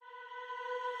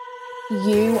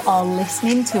You are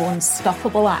listening to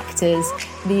Unstoppable Actors,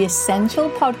 the essential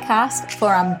podcast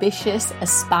for ambitious,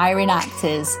 aspiring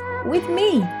actors. With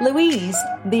me, Louise,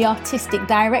 the artistic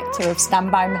director of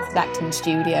Standby Method Acting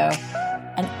Studio.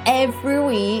 And every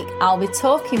week, I'll be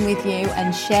talking with you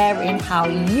and sharing how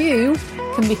you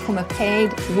can become a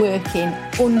paid, working,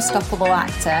 unstoppable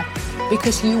actor,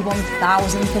 because you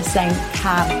 1000%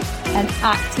 can. An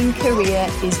acting career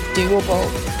is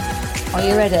doable. Are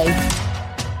you ready?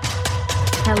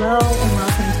 Hello and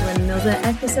welcome to another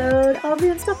episode of the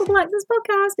Unstoppable Actors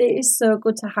podcast. It is so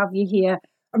good to have you here.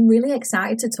 I'm really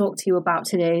excited to talk to you about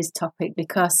today's topic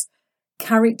because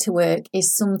character work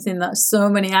is something that so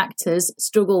many actors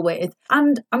struggle with.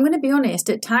 And I'm going to be honest,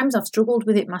 at times I've struggled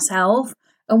with it myself.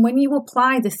 And when you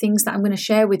apply the things that I'm going to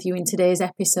share with you in today's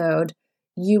episode,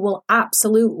 you will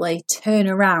absolutely turn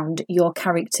around your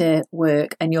character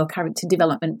work and your character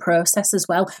development process as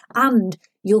well. And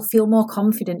you'll feel more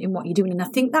confident in what you're doing. And I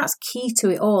think that's key to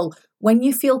it all. When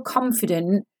you feel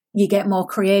confident, you get more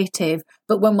creative.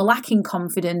 But when we're lacking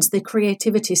confidence, the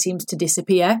creativity seems to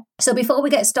disappear. So before we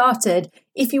get started,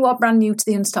 if you are brand new to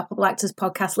the Unstoppable Actors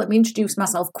podcast, let me introduce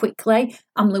myself quickly.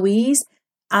 I'm Louise.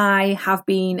 I have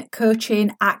been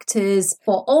coaching actors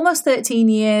for almost 13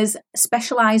 years,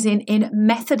 specialising in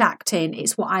method acting.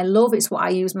 It's what I love, it's what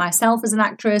I use myself as an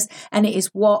actress, and it is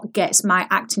what gets my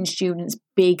acting students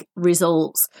big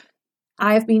results.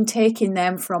 I have been taking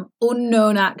them from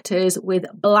unknown actors with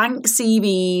blank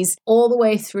CVs all the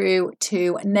way through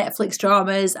to Netflix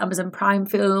dramas, Amazon Prime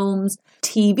films,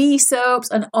 TV soaps,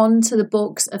 and onto the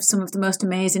books of some of the most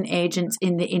amazing agents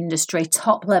in the industry,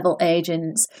 top level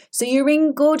agents. So you're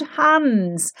in good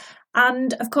hands.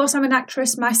 And of course, I'm an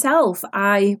actress myself.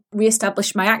 I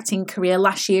re-established my acting career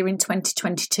last year in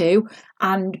 2022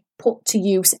 and put to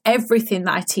use everything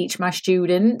that I teach my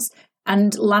students,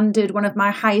 and landed one of my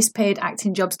highest paid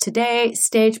acting jobs to date,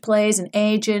 stage plays, an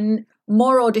agent,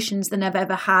 more auditions than I've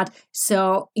ever had.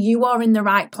 So you are in the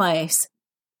right place.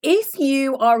 If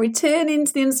you are returning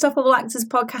to the Unstoppable Actors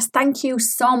podcast, thank you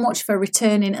so much for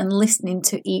returning and listening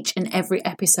to each and every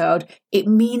episode. It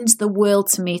means the world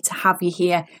to me to have you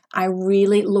here. I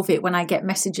really love it when I get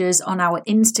messages on our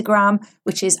Instagram,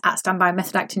 which is at Standby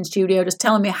Method Acting Studio, just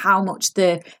telling me how much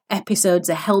the episodes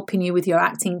are helping you with your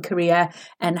acting career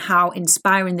and how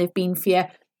inspiring they've been for you.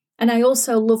 And I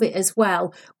also love it as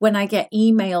well when I get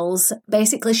emails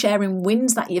basically sharing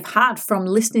wins that you've had from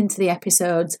listening to the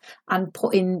episodes and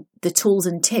putting the tools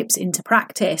and tips into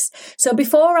practice. So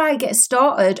before I get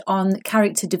started on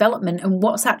character development and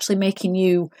what's actually making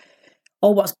you,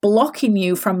 or what's blocking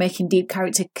you from making deep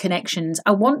character connections,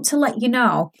 I want to let you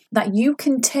know that you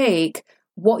can take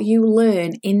what you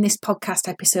learn in this podcast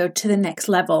episode to the next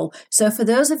level. So for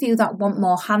those of you that want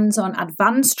more hands-on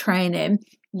advanced training,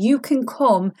 you can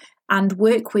come and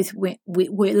work with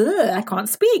I can't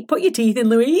speak. Put your teeth in,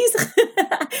 Louise.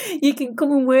 You can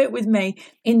come and work with me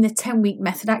in the 10-week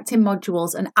method acting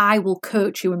modules, and I will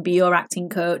coach you and be your acting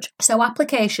coach. So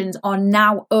applications are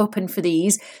now open for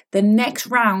these. The next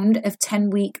round of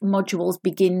 10-week modules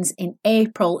begins in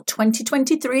April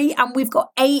 2023, and we've got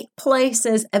 8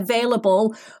 places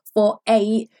available for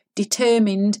 8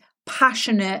 determined,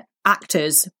 passionate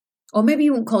actors. Or maybe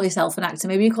you won't call yourself an actor,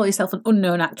 maybe you call yourself an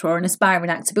unknown actor or an aspiring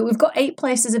actor, but we've got 8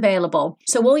 places available.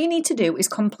 So all you need to do is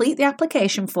complete the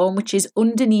application form, which is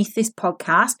underneath this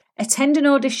podcast, attend an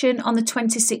audition on the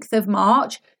 26th of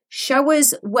March, show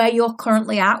us where you're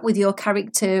currently at with your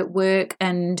character work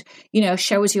and,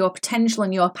 show us your potential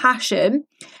and your passion.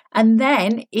 And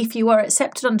then if you are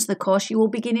accepted onto the course, you will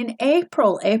begin in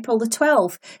April the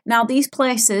 12th. Now, these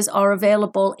places are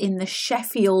available in the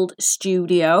Sheffield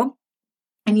studio.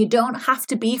 And you don't have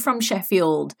to be from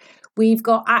Sheffield. We've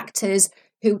got actors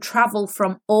who travel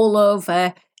from all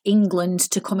over England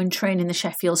to come and train in the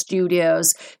Sheffield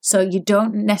studios. So you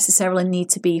don't necessarily need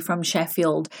to be from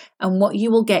Sheffield. And what you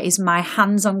will get is my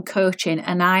hands-on coaching,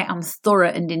 and I am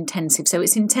thorough and intensive. So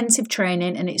it's intensive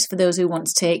training, and it's for those who want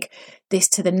to take this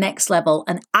to the next level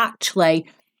and actually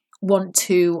want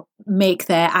to make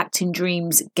their acting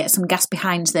dreams, get some gas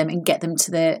behind them and get them to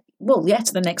the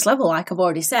next level, like I've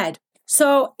already said.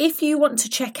 So if you want to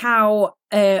check out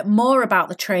more about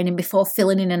the training before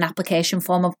filling in an application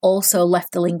form, I've also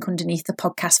left the link underneath the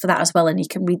podcast for that as well. And you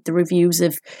can read the reviews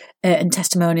of and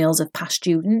testimonials of past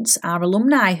students, our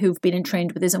alumni who've been and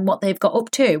trained with us and what they've got up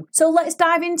to. So let's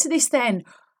dive into this then.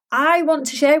 I want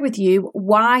to share with you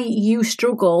why you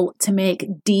struggle to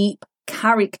make deep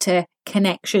character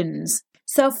connections.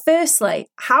 So firstly,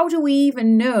 how do we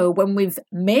even know when we've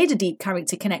made a deep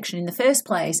character connection in the first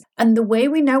place? And the way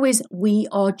we know is we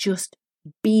are just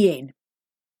being.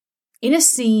 In a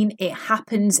scene, it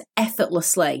happens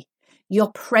effortlessly.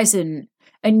 you're present.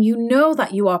 And you know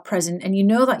that you are present, and you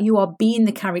know that you are being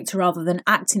the character rather than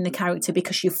acting the character,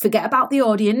 because you forget about the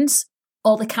audience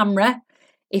or the camera.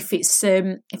 If it's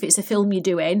a film you're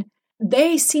doing,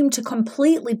 they seem to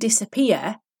completely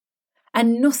disappear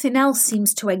and nothing else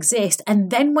seems to exist.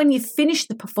 And then when you finish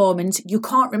the performance, you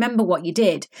can't remember what you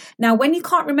did. Now, when you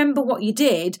can't remember what you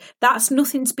did, that's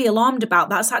nothing to be alarmed about.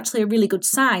 That's actually a really good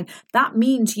sign. That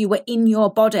means you were in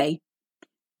your body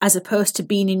as opposed to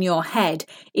being in your head.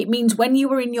 It means when you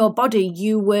were in your body,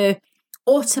 you were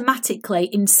automatically,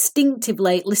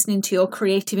 instinctively listening to your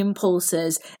creative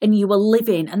impulses, and you were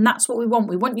living. And that's what we want.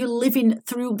 We want you living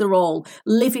through the role,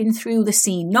 living through the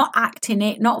scene, not acting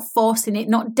it, not forcing it,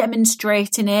 not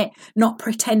demonstrating it, not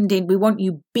pretending. We want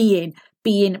you being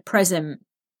present.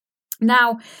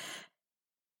 Now,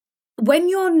 when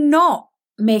you're not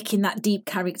making that deep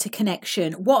character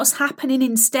connection, what's happening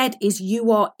instead is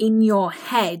you are in your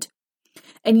head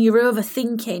and you're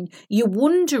overthinking. You're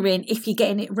wondering if you're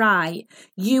getting it right.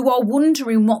 You are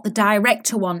wondering what the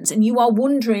director wants, and you are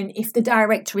wondering if the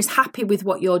director is happy with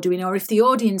what you're doing or if the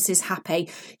audience is happy.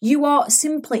 You are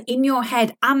simply in your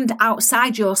head and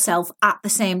outside yourself at the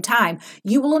same time.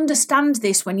 You will understand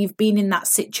this when you've been in that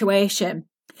situation.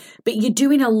 But you're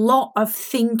doing a lot of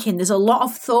thinking. There's a lot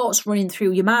of thoughts running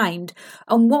through your mind.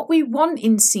 And what we want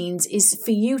in scenes is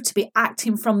for you to be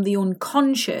acting from the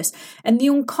unconscious. And the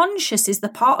unconscious is the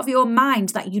part of your mind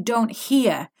that you don't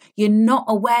hear. You're not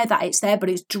aware that it's there, but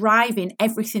it's driving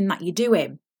everything that you're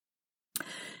doing.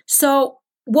 So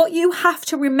what you have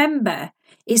to remember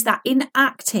is that in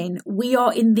acting, we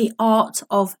are in the art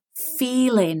of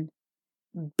feeling,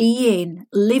 being,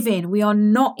 living. We are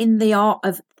not in the art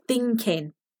of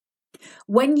thinking.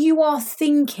 When you are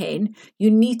thinking,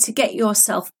 you need to get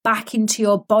yourself back into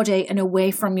your body and away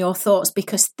from your thoughts,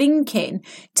 because thinking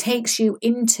takes you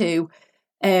into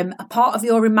a part of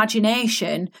your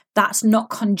imagination that's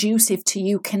not conducive to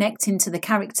you connecting to the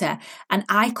character. And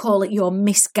I call it your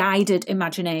misguided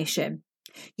imagination.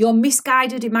 Your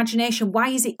misguided imagination. Why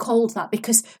is it called that?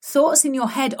 Because thoughts in your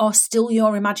head are still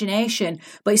your imagination,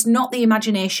 but it's not the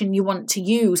imagination you want to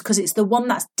use, because it's the one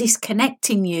that's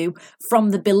disconnecting you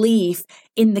from the belief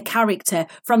in the character,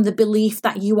 from the belief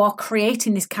that you are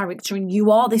creating this character and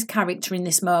you are this character in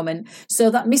this moment.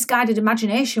 So that misguided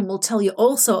imagination will tell you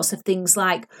all sorts of things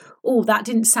like, oh, that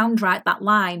didn't sound right, that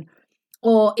line.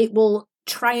 Or it will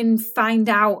try and find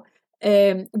out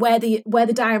where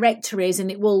the director is,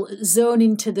 and it will zone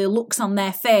into the looks on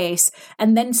their face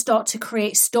and then start to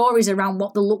create stories around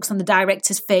what the looks on the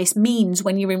director's face means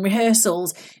when you're in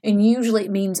rehearsals. And usually it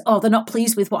means, oh, they're not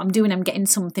pleased with what I'm doing, I'm getting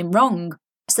something wrong.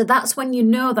 So that's when you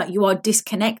know that you are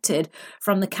disconnected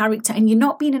from the character and you're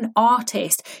not being an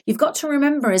artist. You've got to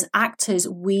remember, as actors,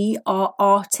 we are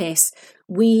artists.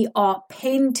 We are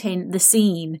painting the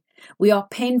scene. We are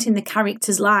painting the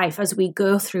character's life as we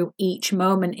go through each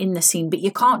moment in the scene. But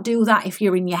you can't do that if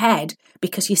you're in your head,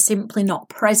 because you're simply not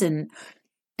present.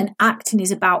 And acting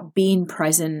is about being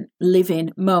present,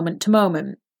 living moment to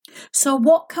moment. So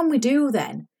what can we do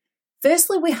then?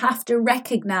 Firstly, we have to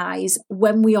recognise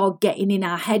when we are getting in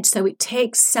our head. So it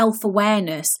takes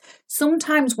self-awareness.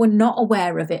 Sometimes we're not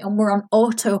aware of it and we're on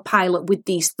autopilot with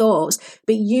these thoughts,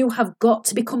 but you have got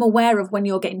to become aware of when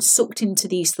you're getting sucked into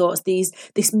these thoughts,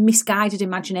 this misguided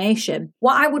imagination.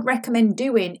 What I would recommend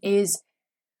doing is,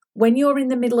 when you're in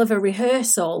the middle of a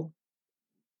rehearsal,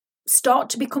 start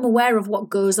to become aware of what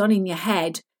goes on in your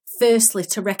head. Firstly,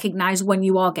 to recognise when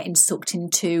you are getting sucked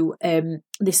into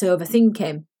this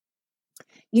overthinking.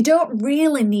 You don't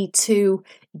really need to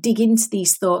dig into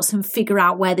these thoughts and figure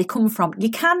out where they come from.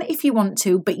 You can if you want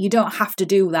to, but you don't have to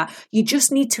do that. You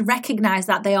just need to recognise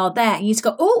that they are there. And you just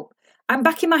go, oh, I'm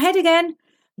back in my head again.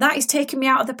 That is taking me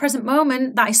out of the present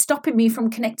moment. That is stopping me from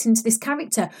connecting to this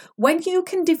character. When you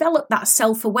can develop that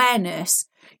self-awareness,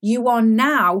 you are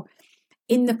now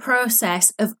in the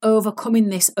process of overcoming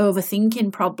this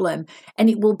overthinking problem. And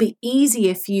it will be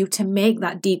easier for you to make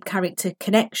that deep character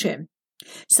connection.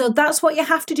 So that's what you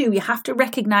have to do. You have to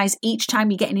recognise each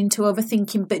time you're getting into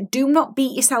overthinking, but do not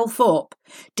beat yourself up.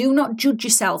 Do not judge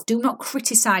yourself. Do not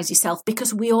criticise yourself,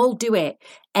 because we all do it.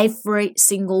 Every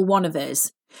single one of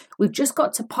us. We've just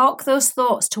got to park those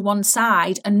thoughts to one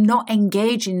side and not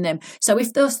engage in them. So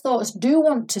if those thoughts do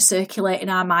want to circulate in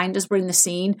our mind as we're in the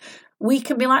scene, we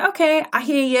can be like, okay, I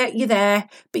hear you, you're there,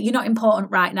 but you're not important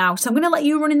right now. So I'm going to let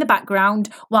you run in the background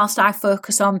whilst I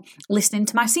focus on listening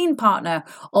to my scene partner,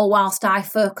 or whilst I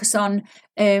focus on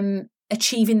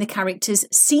achieving the character's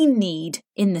scene need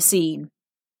in the scene.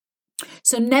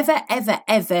 So never, ever,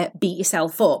 ever beat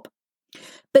yourself up.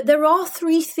 But there are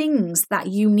 3 things that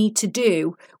you need to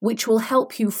do which will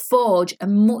help you forge a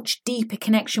much deeper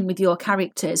connection with your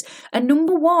characters. And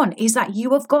number 1 is that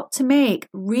you have got to make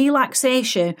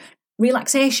relaxation,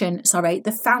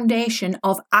 the foundation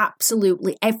of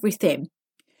absolutely everything.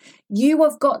 You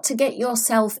have got to get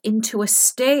yourself into a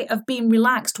state of being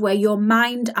relaxed where your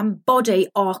mind and body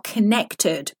are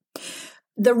connected.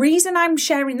 The reason I'm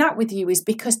sharing that with you is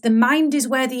because the mind is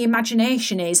where the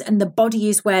imagination is and the body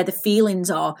is where the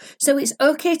feelings are. So it's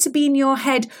okay to be in your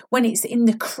head when it's in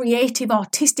the creative,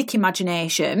 artistic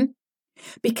imagination,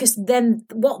 because then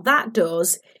what that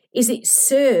does is it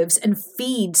serves and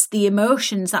feeds the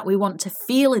emotions that we want to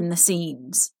feel in the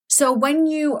scenes. So when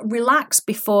you relax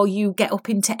before you get up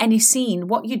into any scene,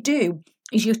 what you do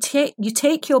is you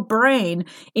take your brain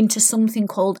into something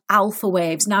called alpha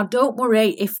waves. Now, don't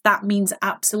worry if that means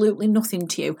absolutely nothing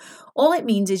to you. All it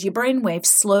means is your brain waves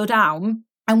slow down.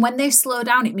 And when they slow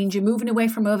down, it means you're moving away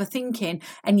from overthinking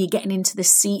and you're getting into the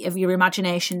seat of your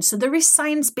imagination. So there is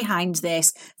science behind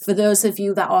this for those of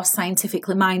you that are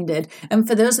scientifically minded. And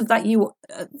for those of you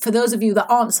that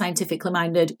aren't scientifically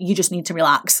minded, you just need to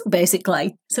relax,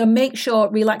 basically. So make sure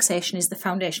relaxation is the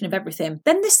foundation of everything.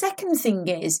 Then the second thing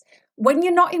is, when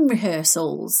you're not in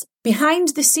rehearsals, behind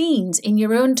the scenes in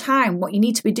your own time, what you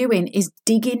need to be doing is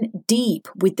digging deep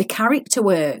with the character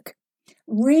work.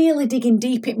 Really digging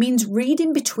deep. It means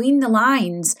reading between the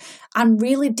lines and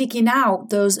really digging out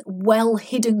those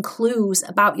well-hidden clues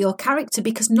about your character,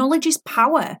 because knowledge is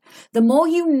power. The more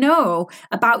you know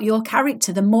about your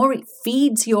character, the more it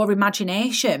feeds your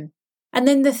imagination. And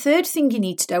then the third thing you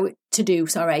need to do,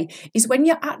 is when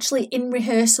you're actually in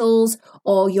rehearsals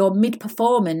or you're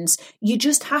mid-performance, you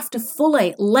just have to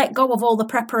fully let go of all the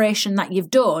preparation that you've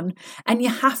done, and you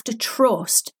have to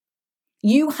trust.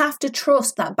 You have to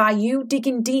trust that by you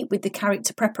digging deep with the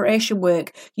character preparation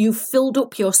work, you've filled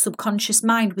up your subconscious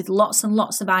mind with lots and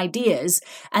lots of ideas.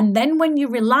 And then when you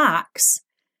relax,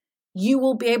 you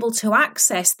will be able to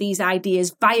access these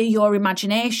ideas via your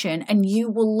imagination, and you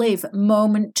will live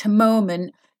moment to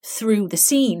moment through the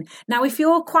scene. Now, if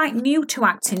you're quite new to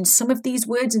acting, some of these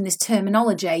words in this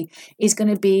terminology is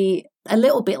going to be a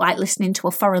little bit like listening to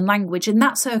a foreign language, and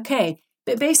that's okay.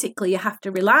 But basically, you have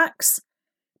to relax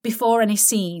before any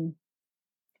scene.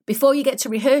 Before you get to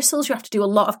rehearsals, you have to do a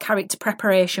lot of character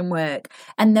preparation work.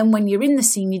 And then when you're in the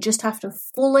scene, you just have to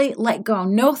fully let go.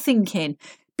 No thinking.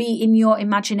 Be in your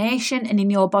imagination and in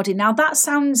your body. Now, that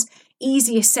sounds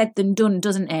easier said than done,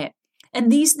 doesn't it?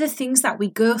 And these are the things that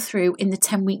we go through in the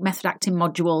 10-week method acting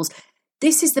modules.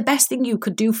 This is the best thing you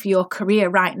could do for your career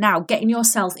right now, getting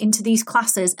yourself into these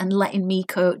classes and letting me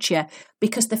coach you.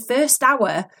 Because the first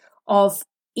hour of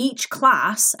each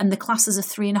class, and the classes are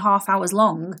 3.5 hours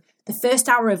long, the first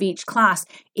hour of each class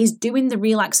is doing the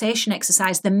relaxation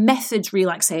exercise, the methods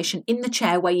relaxation in the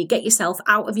chair, where you get yourself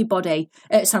out of your body,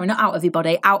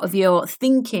 out of your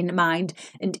thinking mind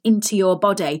and into your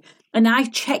body. And I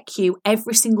check you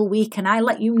every single week, and I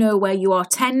let you know where you are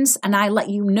tense, and I let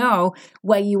you know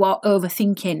where you are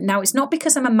overthinking. Now, it's not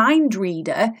because I'm a mind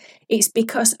reader, it's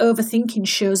because overthinking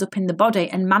shows up in the body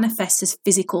and manifests as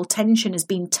physical tension, as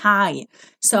being tight.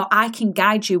 So I can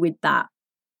guide you with that.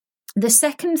 The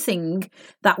second thing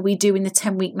that we do in the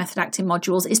 10-week method acting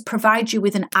modules is provide you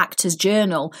with an actor's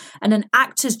journal. And an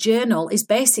actor's journal is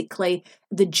basically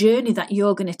the journey that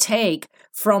you're going to take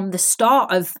from the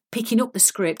start of picking up the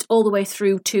script all the way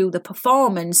through to the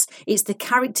performance. It's the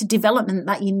character development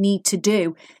that you need to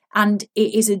do. And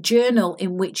it is a journal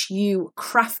in which you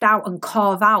craft out and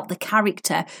carve out the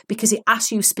character, because it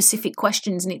asks you specific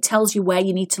questions and it tells you where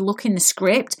you need to look in the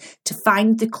script to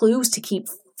find the clues to keep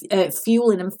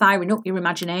fueling and firing up your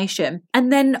imagination.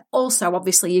 And then also,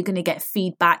 obviously, you're going to get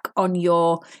feedback on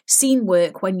your scene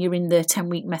work when you're in the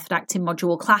 10-week method acting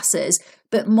module classes.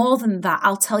 But more than that,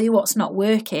 I'll tell you what's not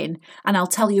working, and I'll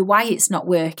tell you why it's not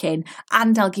working,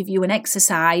 and I'll give you an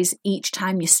exercise each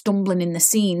time you're stumbling in the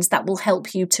scenes that will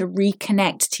help you to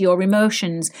reconnect to your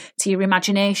emotions, to your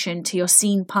imagination, to your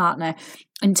scene partner,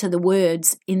 and to the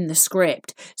words in the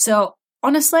script. So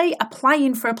honestly,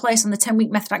 applying for a place on the 10-week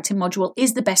method acting module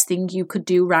is the best thing you could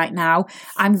do right now.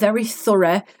 I'm very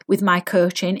thorough with my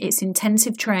coaching. It's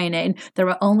intensive training. There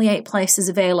are only 8 places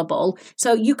available.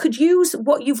 So you could use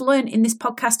what you've learned in this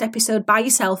podcast episode by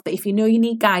yourself, but if you know you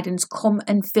need guidance, come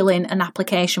and fill in an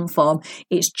application form.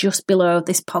 It's just below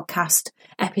this podcast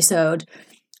episode.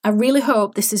 I really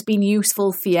hope this has been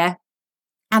useful for you.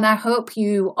 And I hope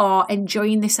you are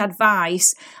enjoying this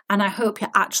advice, and I hope you're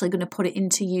actually going to put it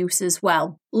into use as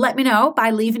well. Let me know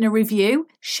by leaving a review.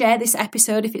 Share this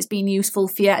episode if it's been useful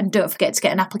for you. And don't forget to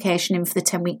get an application in for the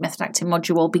 10-week method acting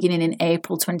module beginning in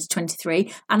April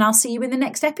 2023. And I'll see you in the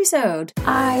next episode.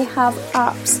 I have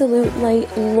absolutely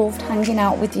loved hanging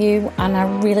out with you. And I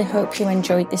really hope you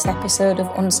enjoyed this episode of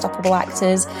Unstoppable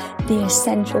Actors, the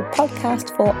essential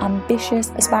podcast for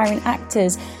ambitious, aspiring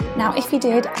actors. Now, if you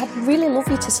did, I'd really love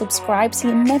you to subscribe so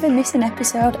you never miss an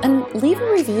episode and leave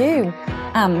a review.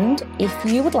 And if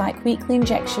you would like weekly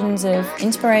injections of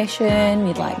inspiration,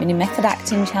 you'd like mini method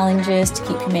acting challenges to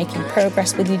keep you making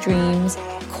progress with your dreams,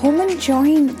 come and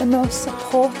join the most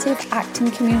supportive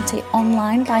acting community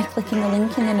online by clicking the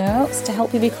link in the notes to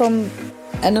help you become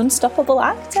an unstoppable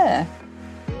actor.